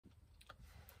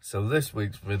So this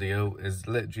week's video is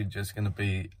literally just going to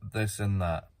be this and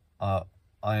that. I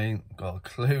ain't got a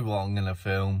clue what I'm going to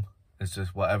film. It's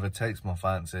just whatever takes my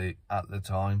fancy at the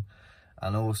time.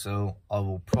 And also, I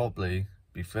will probably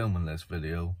be filming this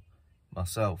video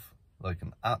myself, like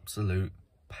an absolute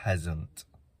peasant.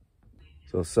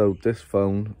 So I sold this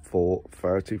phone for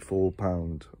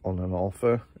 £34 on an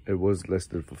offer. It was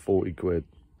listed for 40 quid.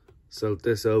 Sold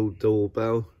this old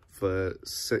doorbell for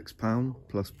 £6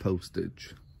 plus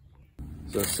postage.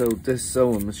 So I sold this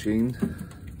sewing machine,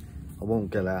 I won't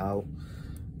get it out,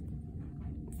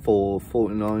 for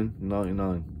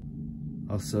 £49.99.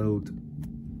 I sold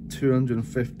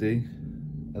 250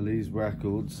 of these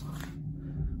records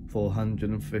for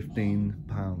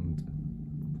 £115.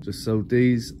 Just sold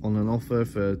these on an offer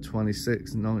for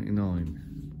 £26.99.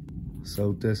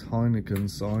 Sold this Heineken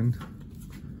sign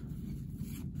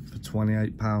for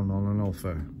 £28 on an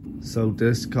offer. Sold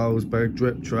this Carlsberg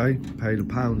drip tray, paid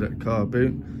 £1 at car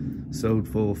boot, sold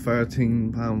for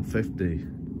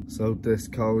 £13.50. Sold this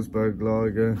Carlsberg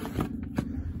lager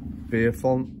beer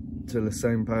font to the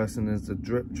same person as the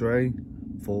drip tray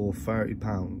for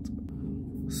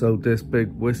 £30. Sold this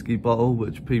big whiskey bottle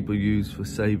which people use for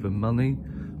saving money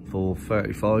for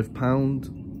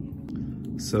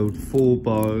 £35. Sold 4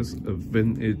 bars of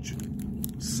vintage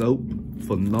soap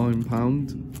for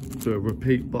 £9 to a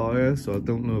repeat buyer, so I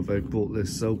don't know if they bought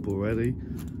this soap already.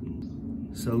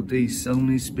 Sold these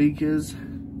Sony speakers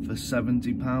for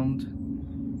 £70.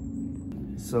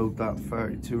 Sold that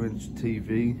 32-inch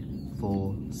TV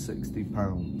for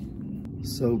 £60.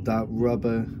 Sold that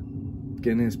rubber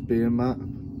Guinness beer mat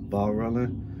bar runner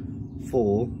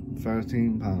for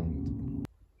 £13.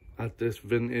 Had this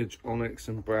vintage onyx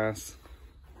and brass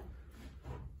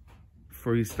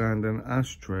freestanding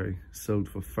ashtray sold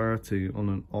for £30 on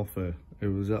an offer. It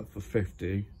was up for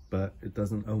 £50, but it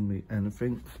doesn't owe me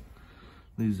anything.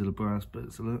 These are the brass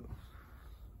bits of it.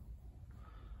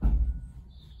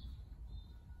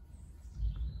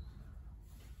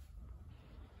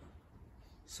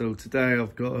 So today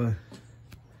I've got to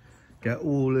get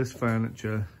all this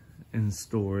furniture in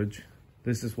storage.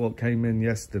 This is what came in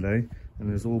yesterday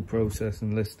and is all processed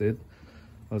and listed.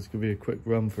 I'll just give you a quick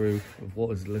run through of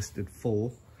what is listed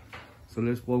for. So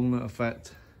this walnut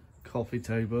effect coffee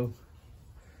table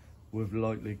with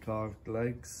lightly carved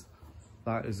legs,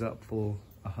 that is up for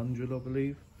 100, I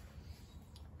believe.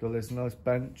 Got this nice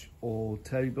bench or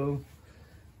table,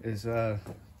 is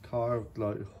carved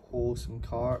like horse and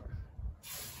cart.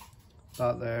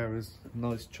 That there is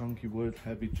nice chunky wood,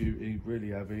 heavy duty,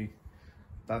 really heavy.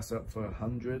 That's up for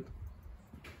 100.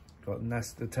 Got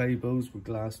Nesta tables with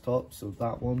glass tops, so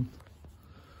that one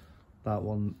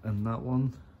and that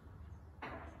one.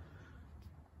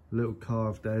 Little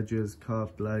carved edges,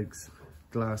 carved legs,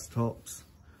 glass tops.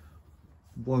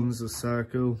 One's a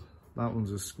circle, that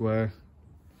one's a square,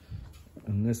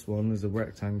 and this one is a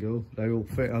rectangle. They all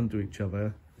fit under each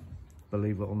other,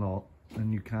 believe it or not,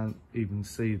 and you can't even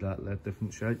see that they're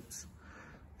different shapes.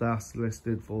 That's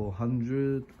listed for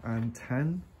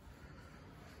 110.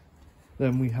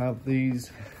 Then we have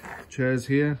these chairs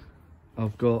here.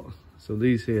 I've got, so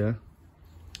these here,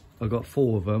 I've got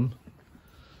 4 of them.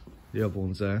 The other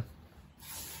one's there.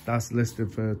 That's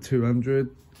listed for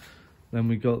 200. Then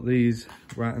we got these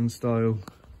rattan style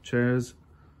chairs.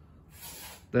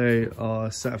 They are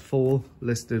a set of 4,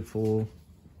 listed for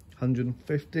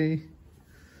 150.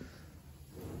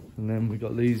 And then we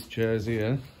got these chairs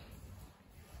here.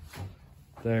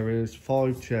 There is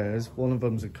 5 chairs. One of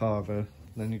them's a carver.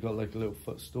 Then you've got like a little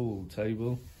footstool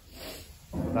table.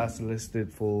 That's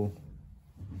listed for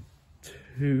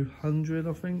 200,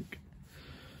 I think.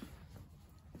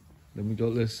 Then we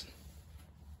got this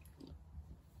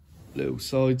little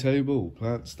side table,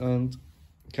 plant stand.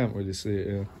 Can't really see it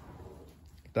here.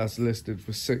 That's listed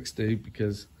for 60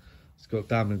 because it's got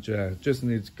damage there. Just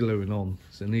needs gluing on.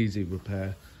 It's an easy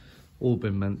repair. All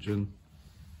been mentioned.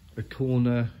 A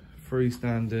corner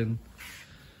freestanding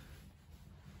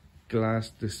glass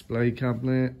display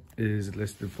cabinet is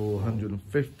listed for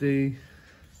 150.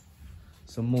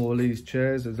 Some more of these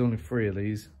chairs. There's only 3 of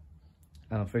these,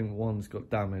 and I think one's got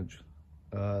damage.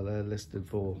 They're listed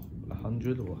for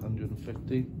 100 or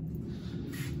 150.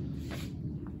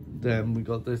 Then we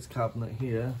got this cabinet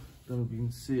here. Don't know if you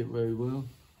can see it very well.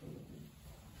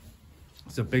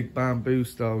 It's a big bamboo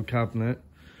style cabinet,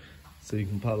 so you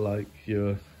can put like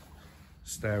your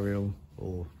stereo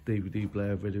or DVD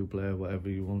player, video player, whatever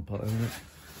you want to put in it.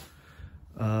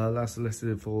 That's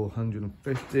listed for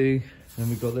 150. Then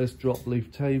we've got this drop leaf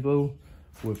table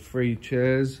with 3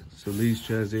 chairs. So these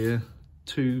chairs here,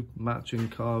 2 matching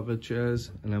carver chairs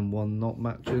and then 1 not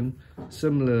matching.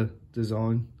 Similar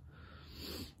design.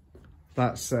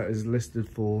 That set is listed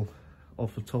for,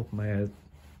 off the top of my head,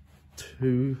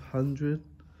 200.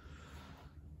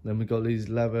 Then we got these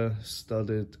leather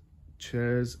studded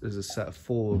chairs. There's a set of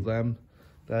 4 of them.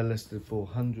 They're listed for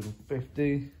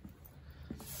 150.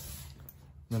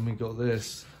 Then we got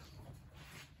this.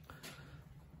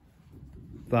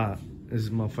 That is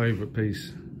my favourite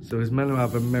piece. So it's meant to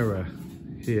have a mirror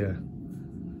here,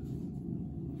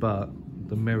 but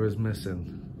the mirror's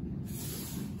missing.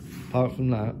 Apart from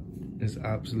that, it's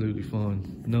absolutely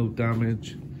fine. No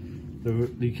damage.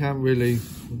 You can't really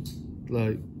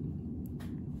like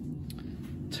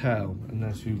tell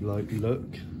unless you like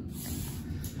look,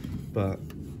 but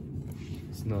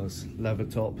it's nice. Leather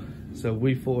top. So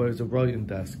we thought it was a writing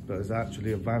desk, but it's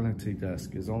actually a vanity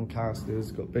desk. It's on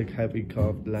casters, got big heavy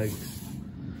carved legs.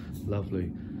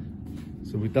 Lovely.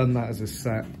 So we've done that as a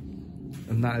set,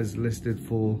 and that is listed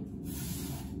for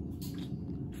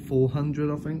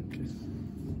 400, I think.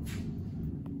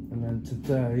 And then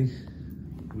today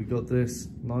we got this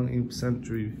 19th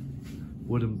century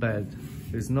wooden bed.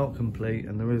 It's not complete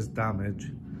and there is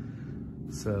damage,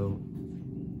 so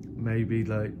maybe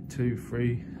like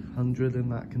 200-300 in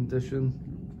that condition.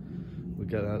 We'll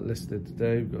get that listed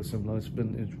today. We've got some nice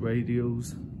vintage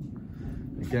radials.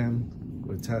 Again,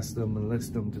 we'll test them and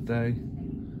list them today.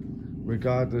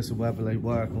 Regardless of whether they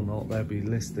work or not, they'll be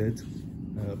listed.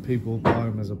 People buy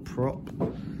them as a prop.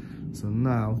 So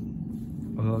now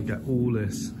I've got to get all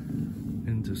this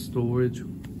into storage.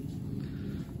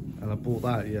 And I bought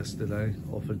that yesterday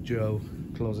off of Joe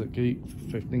Closet Geek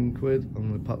for 15 quid. I'm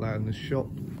going to put that in the shop.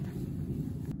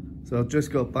 So I've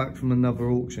just got back from another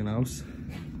auction house.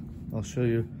 I'll show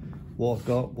you what I've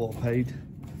got, what I paid.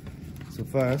 So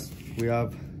first we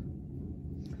have,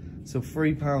 so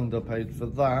 £3 I paid for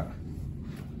that,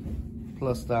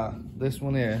 plus that. This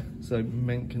one here, so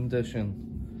mint condition.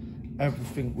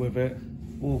 Everything with it,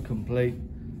 all complete.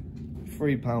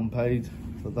 £3 paid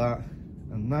for that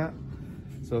and that.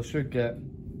 So I should get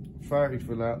 30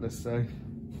 for that, let's say,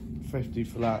 50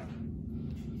 for that.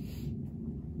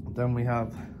 Then we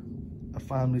have a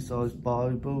family size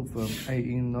Bible from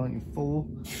 1894,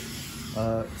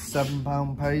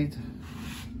 £7 paid.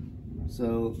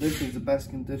 So this is the best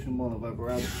condition one I've ever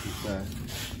had, to be fair.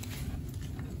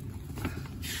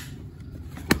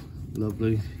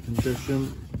 Lovely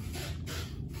condition.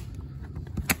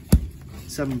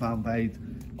 £7 paid.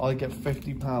 I get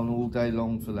 £50 all day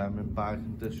long for them in bad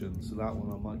condition, so that one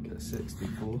I might get 60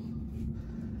 for.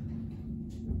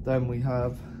 Then we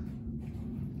have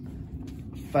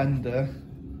Fender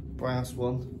brass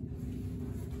one,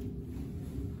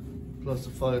 plus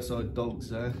the fireside dogs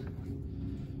there.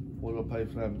 What do I pay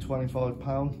for them?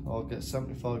 £25. I'll get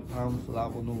 £75 for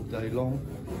that one all day long,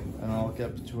 and I'll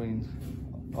get between,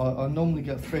 I normally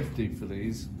get 50 for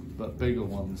these, but bigger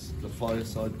ones, the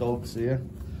fireside dogs here.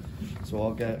 So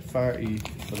I'll get 30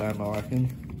 for them, I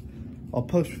reckon. I'll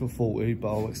push for 40, but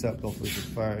I'll accept offers of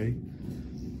 30.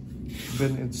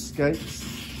 Vintage skates,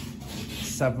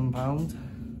 £7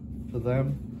 for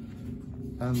them.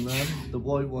 And then the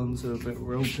white ones are a bit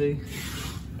ropey,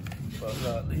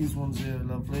 but these ones here are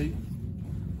lovely.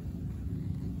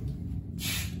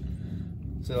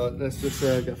 So let's just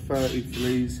say I get 30 for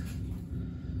these,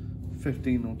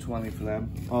 15 or 20 for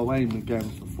them. I'll aim again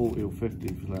for 40 or 50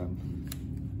 for them.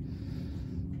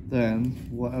 Then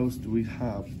what else do we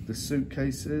have? The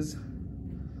suitcases.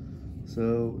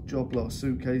 So job lot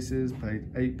suitcases,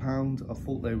 paid £8. I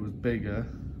thought they was bigger.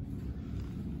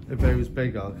 If they was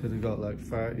bigger, I could have got like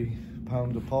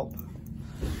 £30 a pop.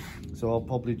 So I'll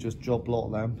probably just job lot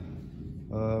them.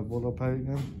 What do I pay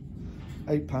again?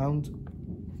 £8.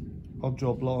 I'll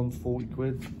job lot them 40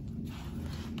 quid.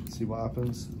 See what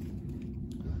happens.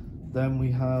 Then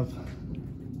we have,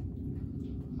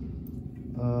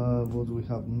 what do we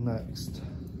have next?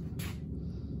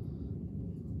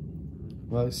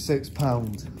 Well, it's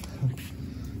 £6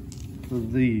 for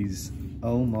these.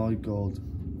 Oh my god.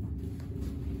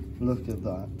 Look at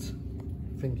that.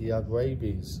 I think he had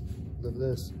rabies. Look at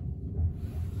this.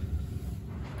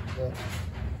 Yeah.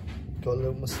 Got a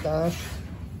little moustache.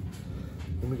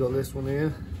 Then we got this one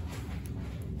here.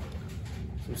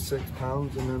 So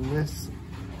 £6, and then this.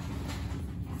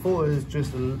 I thought it was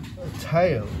just a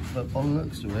tail, but by the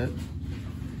looks of it,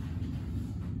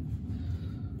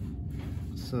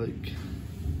 it's like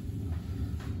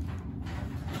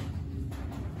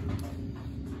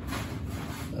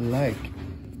a leg.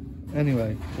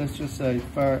 Anyway, let's just say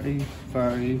 30,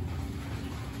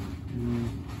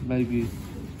 maybe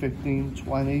 15,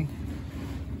 20.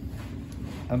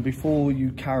 And before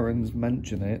you Karens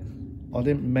mention it, I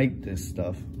didn't make this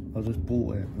stuff. I just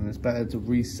bought it, and it's better to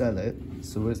resell it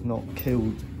so it's not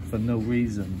killed for no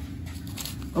reason.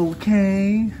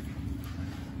 Okay.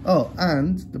 Oh,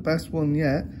 and the best one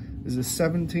yet is a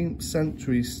 17th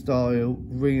century style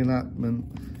reenactment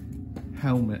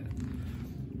helmet.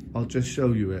 I'll just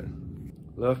show you it.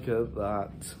 Look at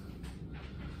that.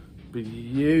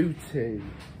 Beauty.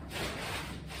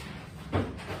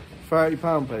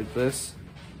 £30 paid for this.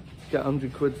 Get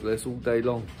 100 quid for this all day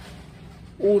long.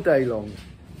 All day long.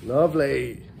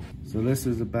 Lovely. So this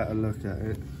is a better look at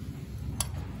it.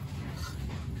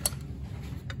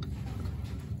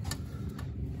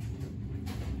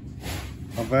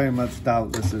 I very much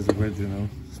doubt this is original.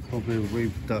 It's probably a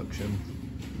reproduction.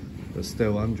 But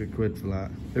still, 100 quid for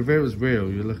that. If it was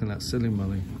real, you're looking at silly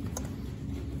money.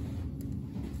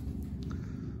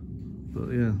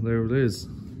 But yeah, there it is.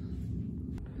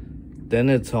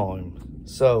 Dinner time.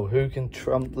 So, who can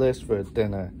trump this for a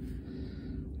dinner?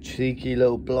 Cheeky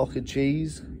little block of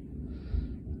cheese.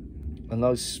 A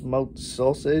nice smoked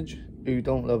sausage. Who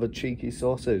don't love a cheeky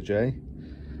sausage, eh?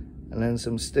 And then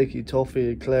some sticky toffee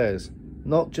eclairs.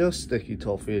 Not just sticky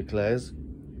toffee eclairs.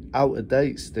 Out of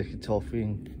date sticky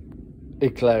toffee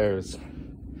eclairs.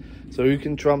 So who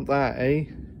can trump that, eh?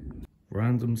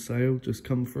 Random sale just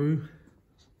come through.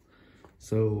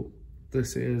 So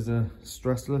this is a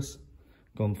stressless,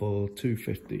 gone for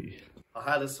 £2.50.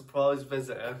 I had a surprise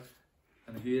visitor,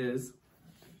 and he is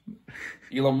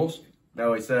Elon Musk?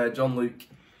 No, it's Jon-Luc.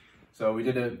 So we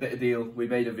did a bit of deal. We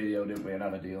made a video, didn't we? And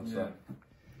had a deal. So,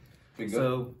 yeah.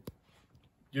 So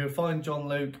you'll find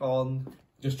Jon-Luc on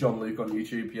just Jon-Luc on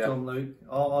YouTube. Yeah. Jon-Luc.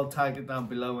 I'll tag it down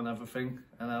below and everything.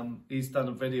 And he's done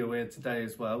a video here today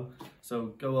as well. So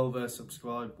go over,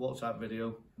 subscribe, watch that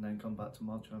video, and then come back to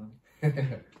my channel.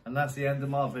 And that's the end of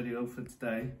my video for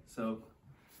today. So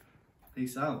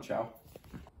peace out. Ciao.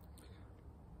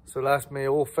 So that's me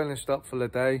all finished up for the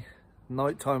day.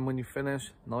 Night time when you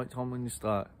finish, night time when you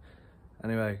start.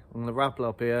 Anyway, I'm gonna wrap it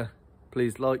up here.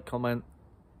 Please like, comment,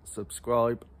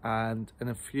 subscribe, and in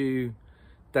a few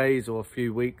days or a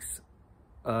few weeks,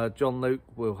 Jon-Luc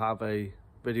will have a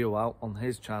video out on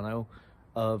his channel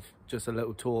of just a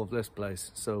little tour of this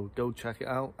place. So go check it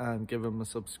out and give him a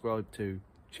subscribe too.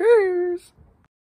 Cheers!